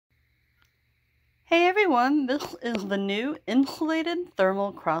Hey everyone, this is the new Insulated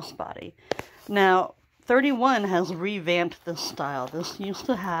Thermal Crossbody. Now, 31 has revamped this style. This used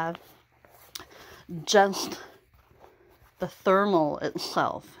to have just the thermal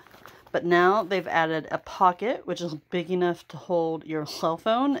itself, but now they've added a pocket, which is big enough to hold your cell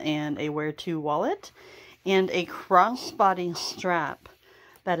phone and a where-to wallet, and a crossbody strap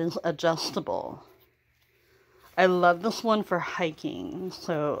that is adjustable. I love this one for hiking,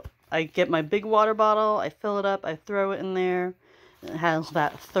 so I get my big water bottle, I fill it up, I throw it in there. It has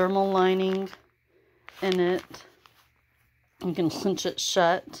that thermal lining in it. You can cinch it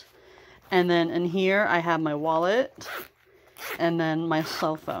shut. And then in here I have my wallet and then my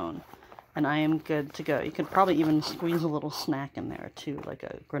cell phone. And I am good to go. You could probably even squeeze a little snack in there too, like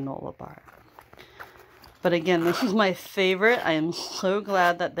a granola bar. But again, this is my favorite. I am so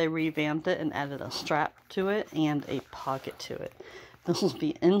glad that they revamped it and added a strap to it and a pocket to it. This is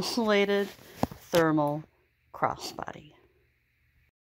the Insulated Thermal Crossbody.